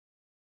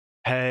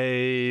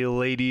Hey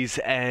ladies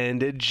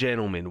and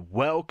gentlemen,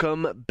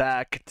 welcome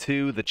back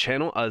to the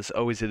channel. As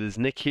always, it is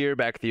Nick here,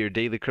 back with your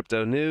daily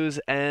crypto news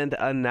and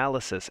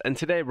analysis. And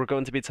today we're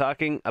going to be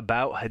talking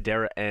about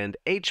Hedera and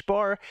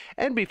HBAR.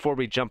 And before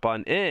we jump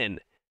on in,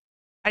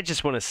 I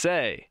just want to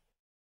say,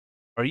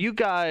 are you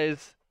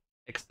guys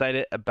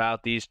excited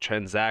about these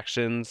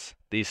transactions,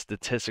 these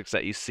statistics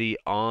that you see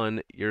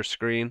on your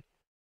screen?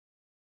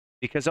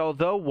 Because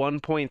although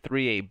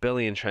 1.38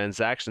 billion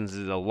transactions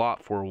is a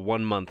lot for a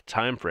 1 month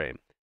time frame,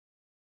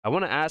 I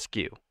want to ask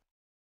you,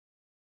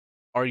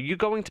 are you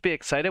going to be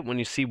excited when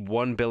you see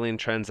 1 billion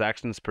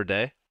transactions per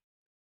day?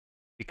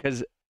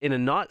 Because in a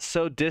not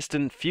so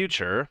distant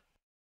future,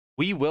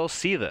 we will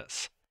see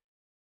this.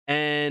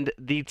 And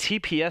the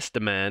TPS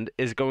demand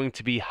is going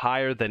to be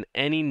higher than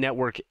any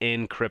network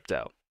in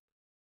crypto.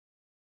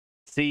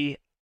 See,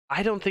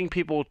 I don't think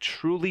people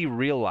truly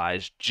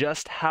realize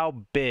just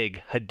how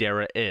big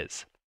Hedera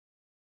is.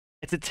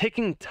 It's a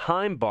ticking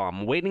time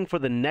bomb waiting for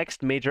the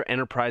next major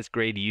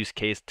enterprise-grade use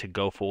case to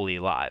go fully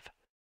live.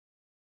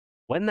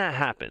 When that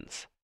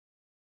happens,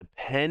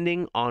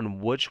 depending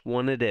on which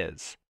one it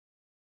is,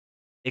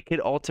 it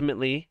could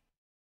ultimately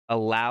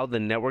allow the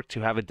network to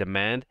have a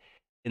demand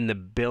in the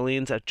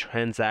billions of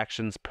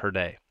transactions per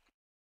day.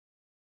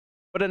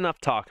 But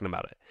enough talking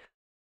about it.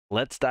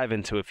 Let's dive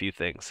into a few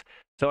things.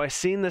 So I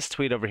seen this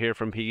tweet over here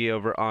from Piggy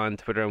over on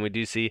Twitter, and we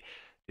do see,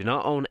 do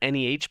not own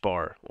any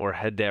HBAR, or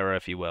Hedera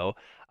if you will.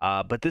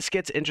 But this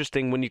gets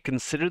interesting when you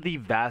consider the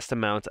vast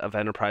amount of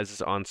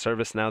enterprises on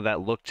ServiceNow that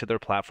look to their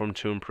platform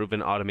to improve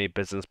and automate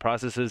business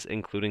processes,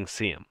 including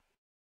CM.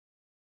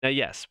 Now,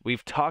 yes,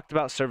 we've talked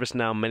about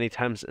ServiceNow many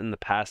times in the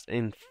past.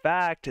 In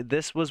fact,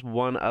 this was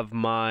one of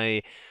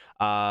my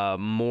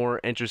more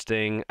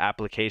interesting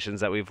applications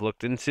that we've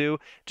looked into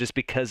just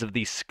because of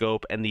the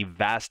scope and the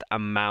vast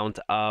amount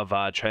of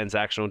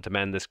transactional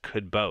demand this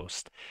could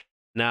boast.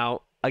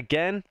 Now,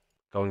 again,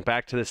 going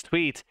back to this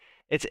tweet,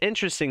 it's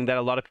interesting that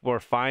a lot of people are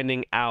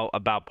finding out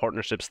about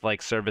partnerships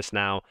like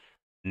ServiceNow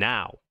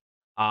now.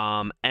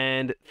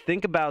 And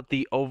think about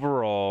the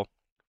overall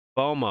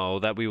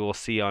FOMO that we will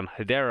see on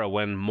Hedera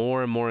when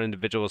more and more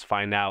individuals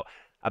find out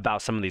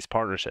about some of these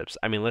partnerships.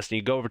 I mean, listen,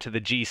 you go over to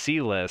the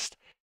GC list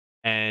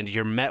and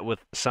you're met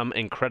with some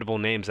incredible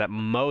names that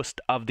most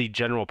of the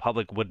general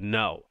public would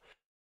know.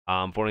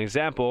 For an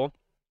example,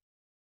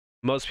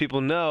 most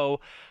people know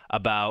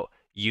about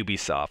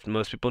Ubisoft.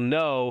 Most people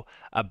know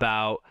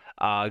about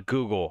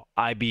Google,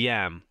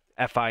 IBM,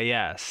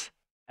 FIS,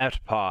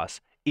 FPOS,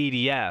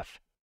 EDF.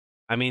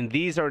 I mean,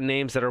 these are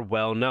names that are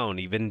well known,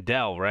 even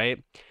Dell,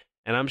 right?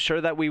 And I'm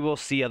sure that we will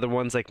see other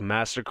ones like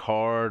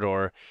MasterCard,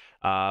 or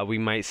we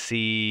might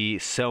see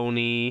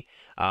Sony,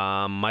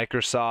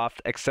 Microsoft,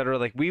 etc.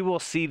 Like, we will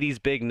see these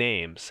big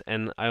names.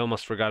 And I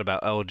almost forgot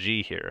about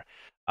LG here.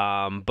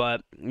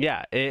 But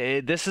yeah,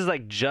 this is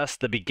like just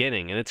the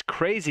beginning. And it's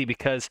crazy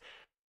because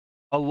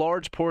a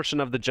large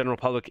portion of the general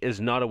public is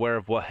not aware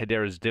of what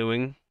Hedera is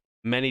doing.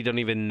 Many don't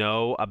even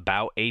know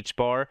about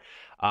HBAR.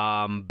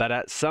 But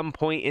at some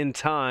point in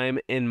time,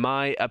 in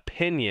my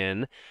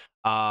opinion,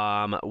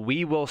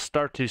 we will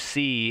start to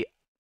see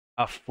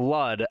a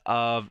flood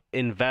of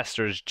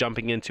investors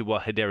jumping into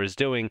what Hedera is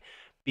doing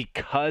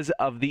because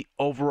of the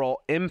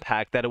overall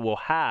impact that it will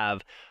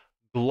have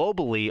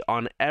globally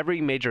on every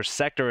major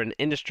sector and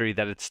industry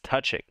that it's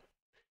touching.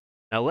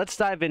 Now, let's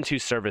dive into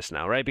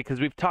ServiceNow, right?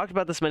 Because we've talked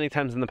about this many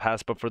times in the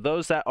past, but for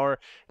those that are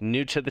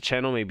new to the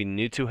channel, maybe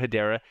new to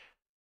Hedera,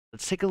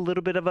 let's take a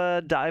little bit of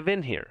a dive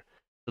in here.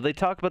 So they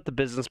talk about the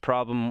business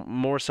problem,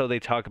 more so they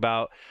talk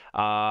about,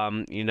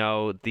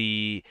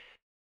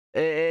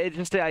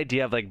 just the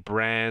idea of like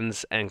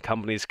brands and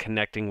companies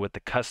connecting with the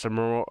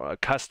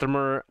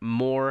customer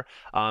more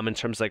in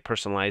terms of like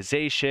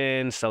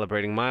personalization,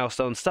 celebrating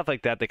milestones, stuff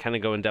like that. They kind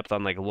of go in depth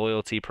on like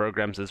loyalty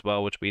programs as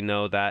well, which we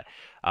know that,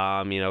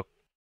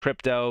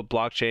 crypto,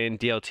 blockchain,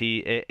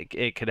 DLT,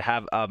 it could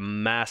have a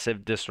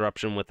massive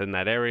disruption within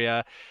that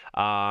area.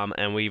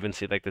 And we even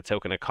see like the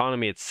token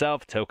economy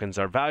itself. Tokens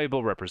are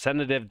valuable,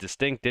 representative,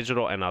 distinct,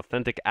 digital, and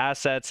authentic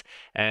assets.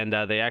 And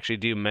they actually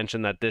do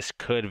mention that this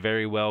could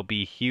very well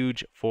be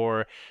huge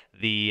for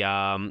the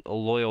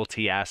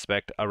loyalty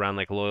aspect around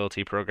like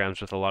loyalty programs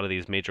with a lot of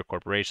these major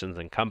corporations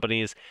and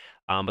companies.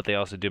 But they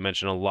also do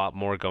mention a lot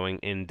more going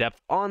in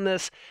depth on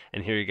this.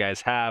 And here you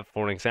guys have,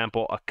 for an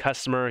example, a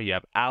customer. You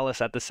have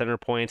Alice at the center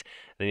point.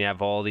 Then you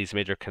have all these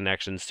major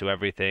connections to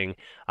everything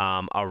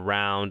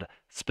around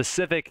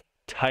specific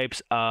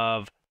types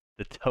of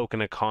the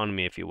token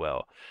economy, if you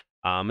will.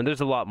 And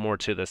there's a lot more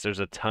to this. There's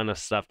a ton of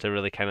stuff to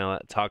really kind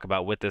of talk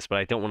about with this, but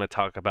I don't want to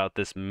talk about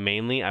this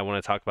mainly. I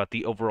want to talk about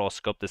the overall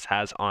scope this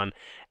has on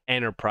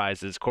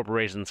enterprises,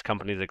 corporations,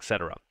 companies,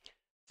 etc.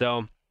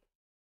 So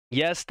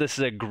yes, this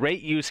is a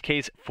great use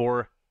case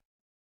for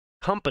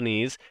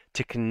companies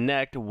to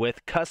connect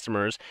with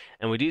customers,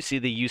 and we do see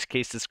the use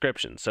case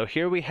description. So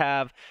here we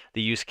have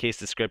the use case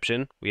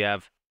description. We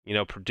have,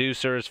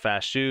 producers,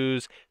 Fast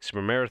Shoes,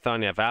 Super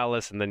Marathon, you have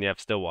Alice, and then you have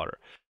Stillwater.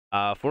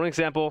 For an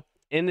example,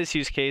 in this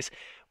use case,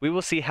 We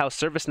will see how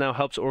ServiceNow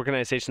helps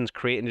organizations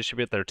create and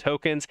distribute their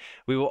tokens.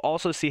 We will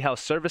also see how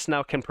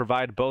ServiceNow can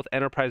provide both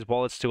enterprise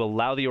wallets to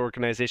allow the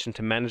organization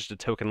to manage the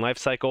token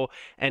lifecycle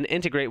and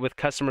integrate with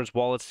customers'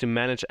 wallets to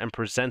manage and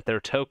present their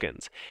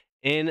tokens.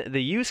 In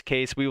the use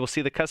case, we will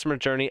see the customer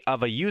journey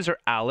of a user,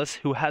 Alice,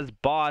 who has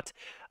bought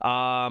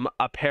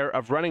a pair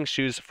of running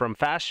shoes from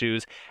Fast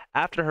Shoes.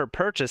 After her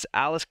purchase,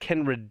 Alice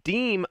can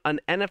redeem an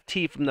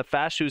NFT from the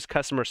Fast Shoes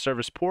customer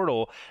service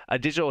portal, a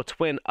digital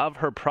twin of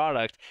her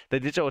product.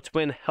 The digital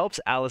twin helps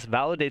Alice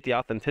validate the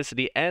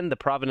authenticity and the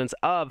provenance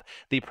of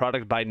the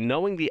product by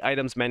knowing the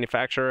item's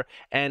manufacturer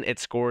and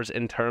its scores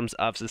in terms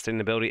of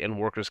sustainability and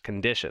workers'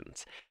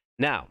 conditions.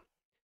 Now,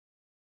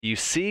 you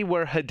see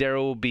where Hedera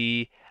will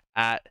be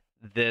at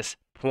this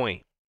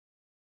point.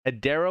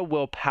 Hedera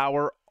will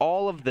power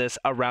all of this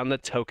around the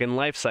token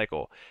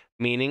lifecycle,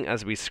 meaning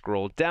as we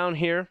scroll down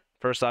here,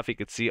 first off, you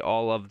could see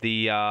all of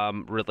the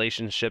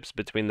relationships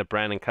between the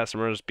brand and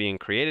customers being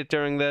created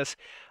during this.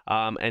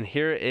 And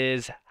here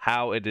is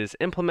how it is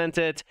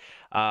implemented.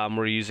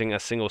 We're using a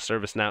single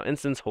ServiceNow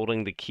instance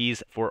holding the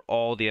keys for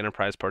all the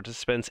enterprise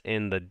participants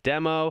in the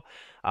demo.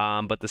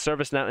 But the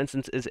ServiceNow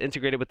instance is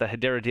integrated with the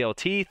Hedera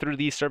DLT through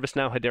the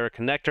ServiceNow Hedera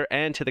connector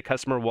and to the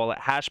customer wallet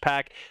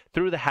Hashpack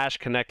through the Hash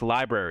Connect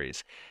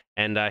libraries.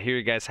 And here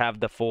you guys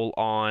have the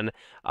full-on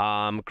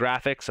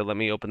graphic. So let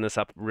me open this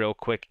up real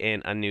quick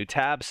in a new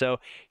tab. So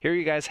here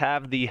you guys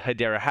have the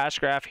Hedera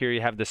Hashgraph. Here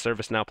you have the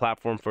ServiceNow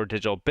platform for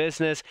digital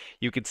business.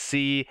 You could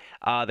see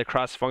the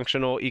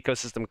cross-functional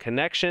ecosystem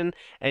connection,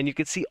 and you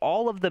could see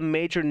all of the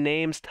major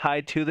names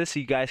tied to this. So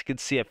you guys could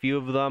see a few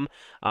of them.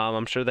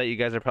 I'm sure that you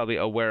guys are probably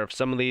aware of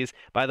some of these.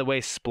 By the way,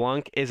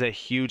 Splunk is a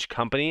huge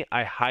company.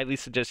 I highly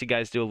suggest you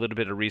guys do a little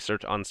bit of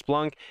research on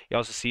Splunk. You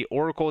also see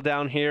Oracle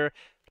down here.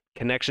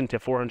 Connection to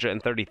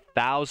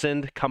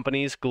 430,000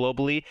 companies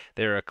globally.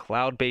 They're a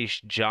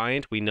cloud-based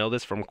giant. We know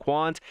this from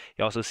Quant.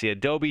 You also see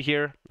Adobe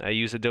here. I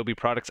use Adobe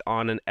products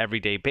on an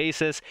everyday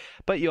basis,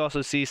 but you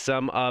also see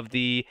some of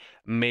the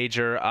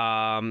major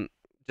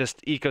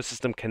just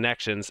ecosystem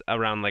connections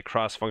around like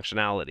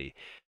cross-functionality.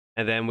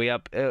 And then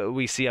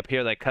we see up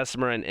here like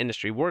customer and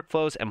industry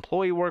workflows,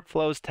 employee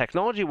workflows,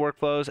 technology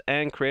workflows,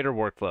 and creator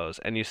workflows.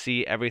 And you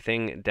see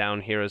everything down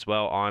here as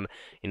well on,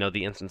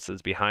 the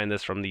instances behind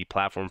this from the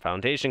platform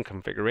foundation,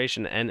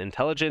 configuration, and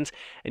intelligence.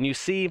 And you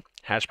see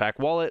Hashpack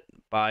Wallet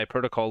by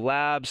Protocol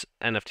Labs,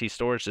 NFT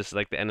storage. This is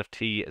like the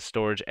NFT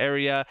storage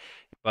area,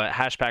 but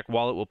Hashpack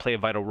Wallet will play a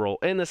vital role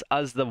in this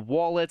as the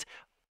wallet,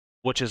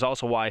 which is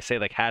also why I say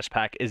like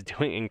Hashpack is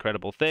doing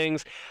incredible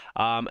things.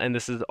 And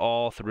this is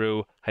all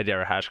through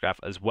Hedera Hashgraph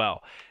as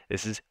well.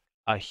 This is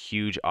a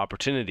huge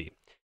opportunity.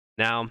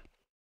 Now,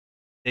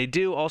 they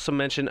do also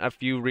mention a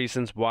few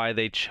reasons why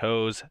they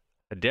chose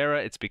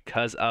Hedera. It's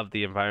because of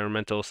the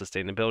environmental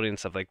sustainability and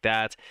stuff like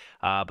that.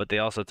 But they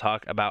also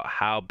talk about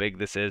how big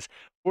this is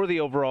for the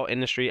overall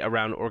industry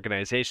around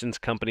organizations,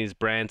 companies,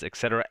 brands,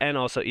 etc. And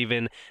also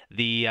even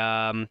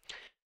the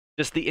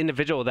just the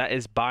individual that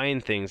is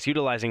buying things,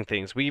 utilizing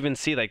things. We even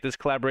see like this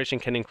collaboration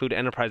can include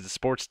enterprises,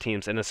 sports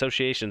teams, and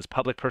associations,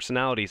 public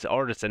personalities,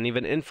 artists, and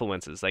even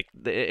influencers. Like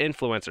the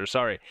influencers,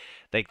 sorry.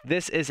 Like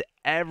this is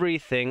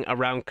everything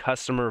around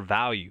customer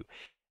value.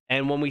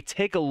 And when we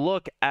take a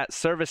look at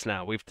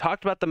ServiceNow, we've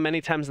talked about them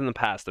many times in the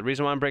past. The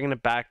reason why I'm bringing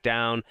it back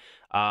down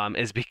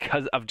is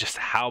because of just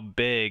how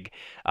big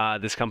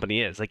this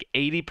company is. Like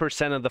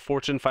 80% of the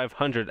Fortune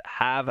 500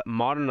 have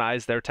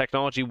modernized their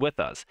technology with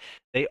us.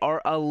 They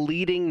are a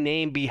leading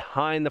name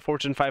behind the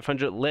Fortune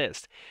 500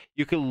 list.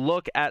 You can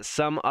look at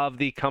some of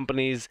the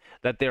companies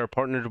that they are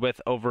partnered with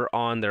over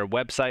on their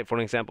website. For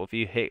example, if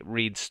you hit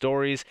read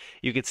stories,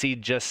 you can see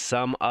just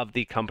some of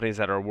the companies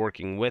that are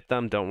working with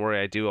them. Don't worry,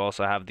 I do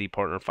also have the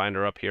partner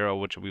finder up here,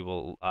 which we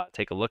will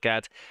take a look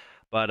at.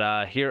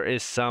 But here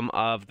is some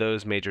of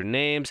those major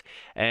names,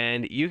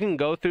 and you can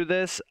go through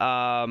this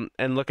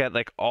and look at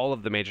like all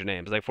of the major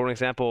names. Like for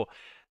example,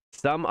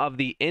 some of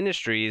the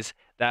industries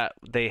that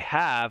they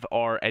have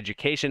are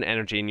education,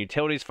 energy and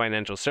utilities,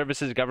 financial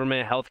services,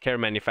 government, healthcare,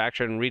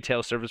 manufacturing,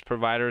 retail service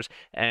providers,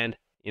 and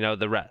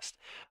the rest.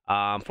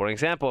 For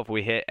example, if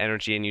we hit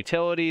energy and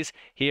utilities,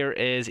 here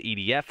is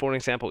EDF. For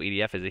example,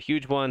 EDF is a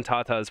huge one.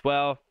 Tata as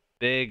well.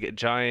 Big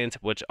giant,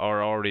 which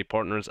are already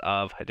partners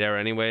of Hedera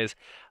anyways.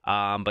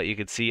 But you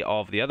could see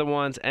all of the other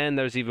ones, and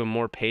there's even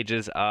more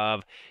pages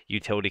of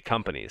utility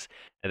companies.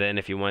 And then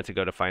if you want to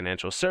go to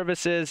financial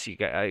services, you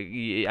got,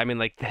 I mean,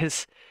 like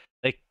this,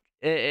 like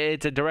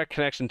it's a direct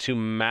connection to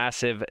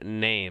massive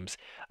names.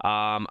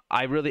 And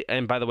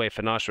by the way,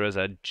 Finastra is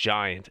a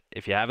giant.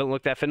 If you haven't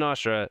looked at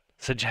Finastra,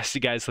 suggest you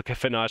guys look at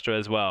Finastra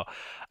as well.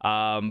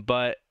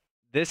 But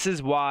this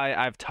is why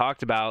I've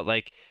talked about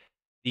like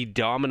the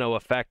domino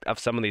effect of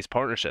some of these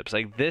partnerships.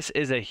 Like this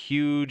is a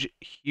huge,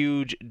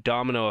 huge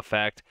domino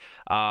effect.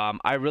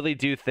 I really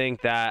do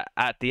think that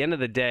at the end of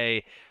the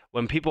day,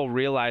 when people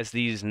realize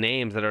these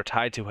names that are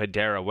tied to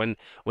Hedera,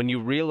 when you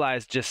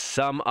realize just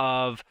some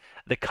of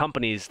the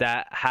companies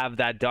that have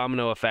that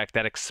domino effect,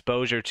 that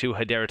exposure to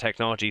Hedera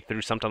technology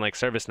through something like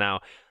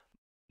ServiceNow,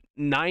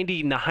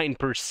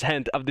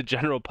 99% of the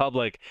general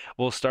public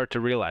will start to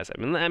realize it.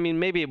 I mean,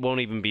 maybe it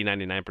won't even be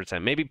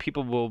 99%. Maybe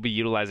people will be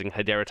utilizing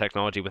Hedera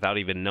technology without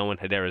even knowing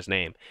Hedera's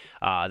name.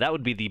 That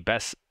would be the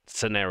best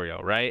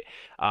scenario, right?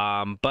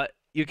 But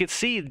you could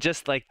see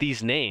just like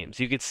these names.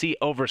 You could see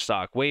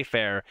Overstock,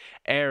 Wayfair,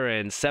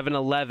 Aaron,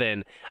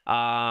 7-Eleven.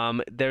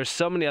 There's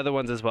so many other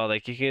ones as well.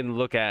 Like you can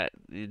look at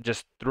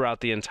just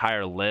throughout the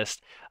entire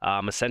list.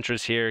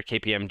 Accenture's here,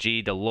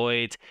 KPMG,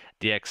 Deloitte,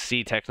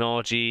 DXC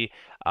Technology,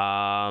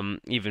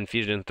 even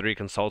Fusion 3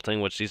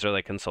 Consulting, which these are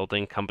like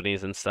consulting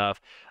companies and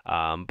stuff.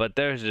 But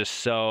there's just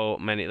so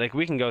many. Like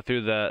we can go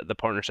through the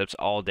partnerships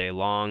all day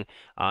long.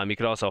 You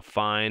could also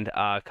find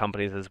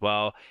companies as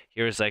well.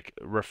 Here's like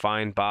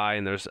Refined By,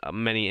 and there's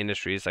many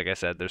industries. Like I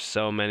said, there's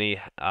so many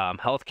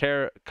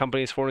healthcare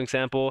companies, for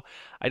example.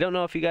 I don't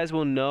know if you guys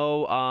will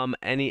know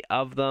any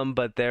of them,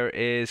 but there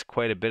is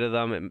quite a bit of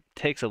them. It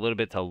takes a little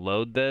bit to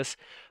load this.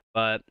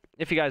 But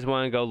if you guys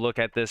want to go look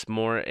at this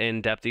more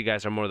in depth, you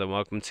guys are more than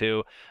welcome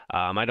to.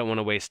 I don't want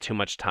to waste too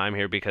much time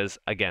here because,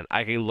 again,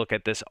 I can look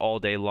at this all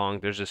day long.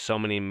 There's just so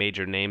many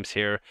major names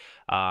here.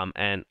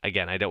 And,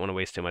 again, I don't want to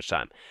waste too much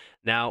time.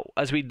 Now,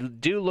 as we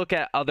do look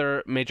at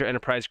other major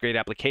enterprise-grade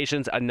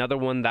applications, another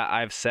one that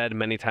I've said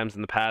many times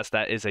in the past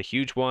that is a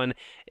huge one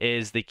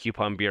is the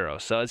Coupon Bureau.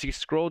 So as you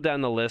scroll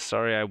down the list,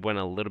 sorry, I went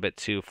a little bit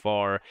too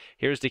far.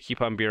 Here's the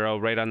Coupon Bureau,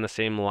 right on the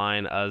same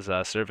line as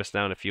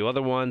ServiceNow and a few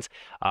other ones.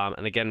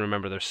 And again,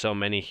 remember, there's so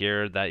many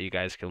here that you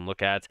guys can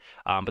look at.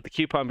 But the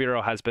Coupon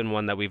Bureau has been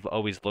one that we've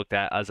always looked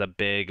at as a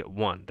big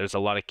one. There's a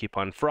lot of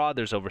coupon fraud.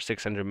 There's over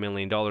 $600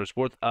 million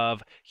worth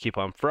of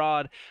coupon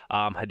fraud.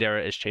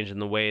 Hedera is changing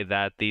the way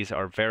that these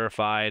are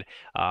verified,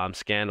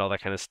 scanned, all that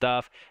kind of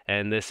stuff.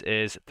 And this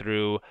is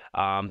through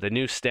the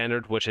new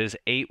standard, which is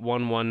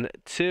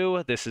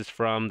 8112. This is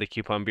from the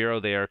Coupon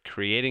Bureau. They are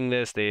creating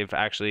this. They've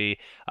actually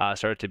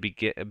started to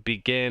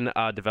begin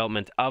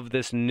development of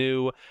this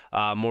new,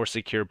 more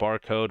secure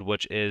barcode,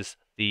 which is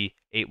the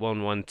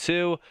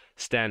 8112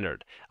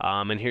 standard.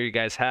 And here you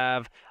guys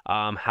have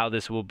how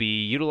this will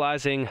be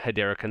utilizing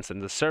Hedera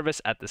Consensus Service.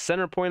 At the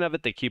center point of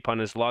it, the coupon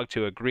is logged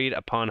to agreed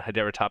upon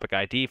Hedera topic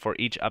ID for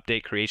each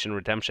update, creation,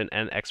 redemption,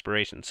 and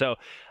expiration. So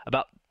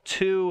about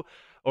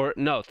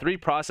three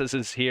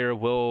processes here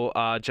will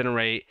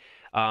generate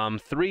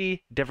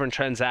 3 different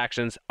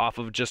transactions off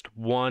of just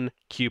one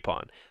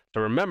coupon. So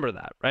remember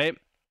that, right?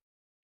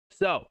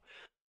 So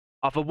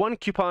off of one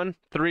coupon,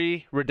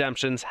 3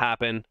 redemptions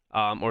happen,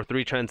 or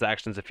 3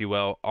 transactions, if you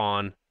will,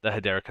 on the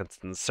Hedera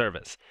Consensus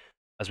Service.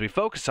 As we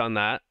focus on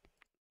that,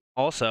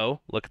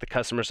 also look at the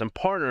customers and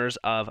partners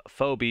of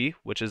Phoebe,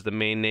 which is the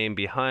main name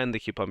behind the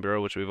Coupon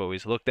Bureau, which we've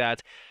always looked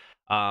at.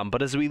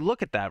 But as we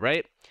look at that,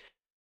 right,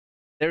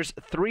 there's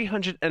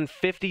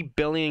 350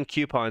 billion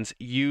coupons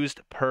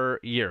used per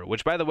year,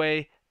 which, by the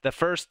way, the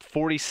first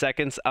 40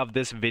 seconds of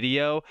this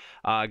video,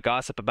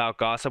 Gossip About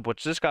Gossip,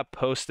 which just got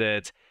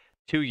posted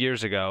 2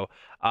 years ago.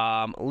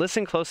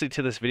 Listen closely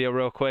to this video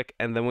real quick,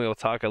 and then we will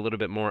talk a little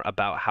bit more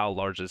about how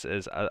large this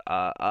is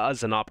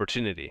as an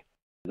opportunity.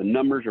 The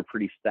numbers are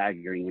pretty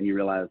staggering when you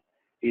realize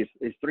is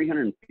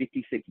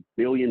 356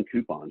 billion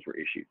coupons were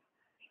issued.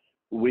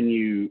 When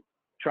you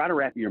try to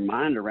wrap your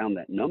mind around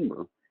that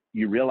number,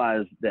 you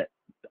realize that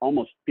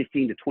almost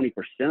 15 to 20%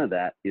 of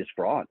that is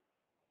fraud.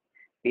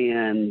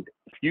 And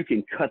if you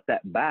can cut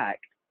that back,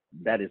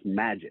 that is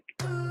magic.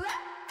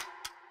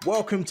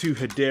 Welcome to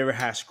Hedera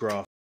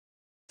Hashgraph.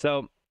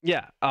 So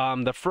yeah,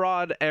 the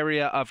fraud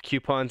area of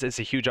coupons is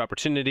a huge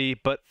opportunity,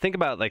 but think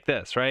about it like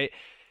this, right?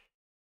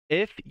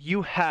 If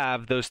you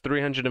have those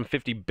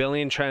 350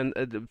 billion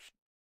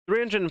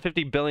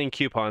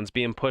coupons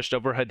being pushed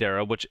over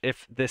Hedera, which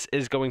if this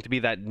is going to be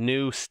that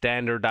new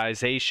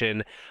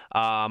standardization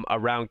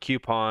around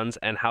coupons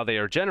and how they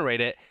are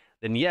generated,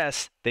 then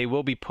yes, they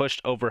will be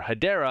pushed over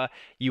Hedera.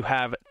 You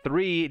have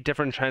 3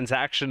 different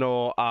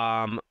transactional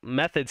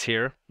methods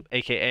here,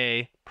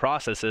 aka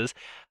processes.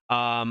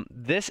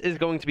 This is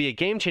going to be a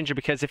game changer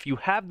because if you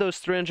have those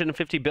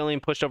 350 billion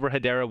pushed over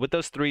Hedera with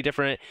those 3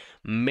 different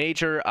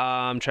major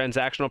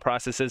transactional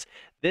processes,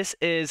 this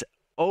is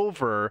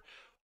over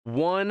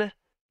 1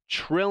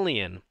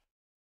 trillion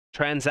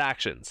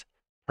transactions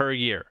per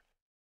year.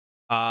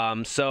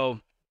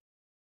 So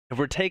if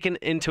we're taking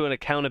into an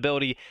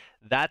accountability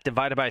that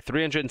divided by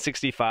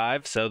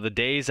 365, so the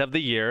days of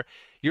the year,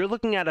 you're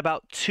looking at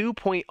about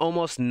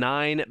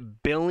 2.9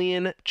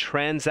 billion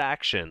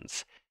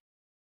transactions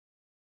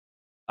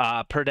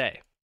per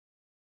day,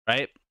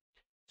 right?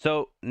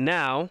 So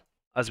now,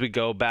 as we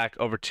go back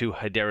over to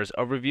Hedera's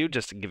overview,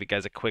 just to give you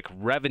guys a quick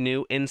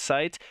revenue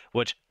insight,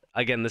 which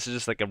again, this is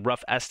just like a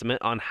rough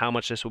estimate on how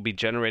much this will be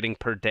generating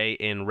per day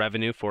in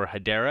revenue for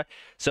Hedera.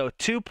 So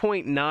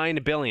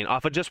 2.9 billion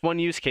off of just one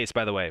use case,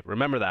 by the way.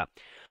 Remember that.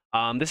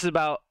 This is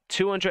about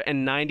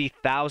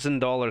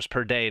 $290,000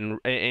 per day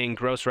in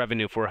gross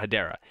revenue for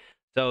Hedera.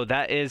 So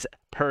that is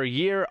per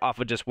year off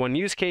of just one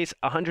use case,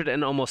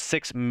 almost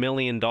 $6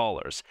 million.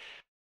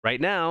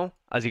 Right now,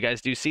 as you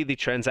guys do see, the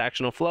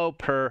transactional flow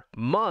per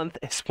month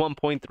is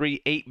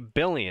 1.38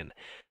 billion.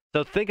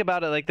 So think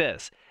about it like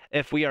this.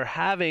 if we are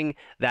having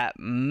that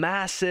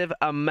massive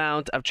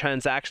amount of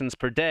transactions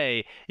per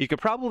day, you could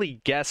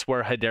probably guess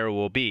where Hedera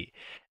will be.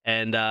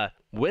 And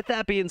with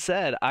that being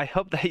said, I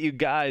hope that you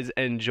guys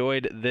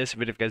enjoyed this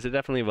video. If you guys did,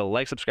 definitely leave a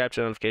like, subscribe,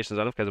 turn notifications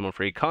on if you guys want more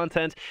free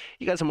content.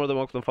 You guys are more than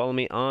welcome to follow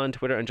me on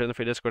Twitter and join the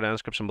free Discord down in the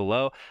description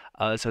below.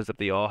 So it's up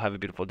to you all. Have a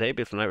beautiful day,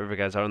 beautiful night, wherever you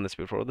guys are in this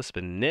beautiful world. This has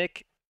been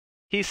Nick.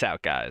 Peace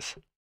out, guys.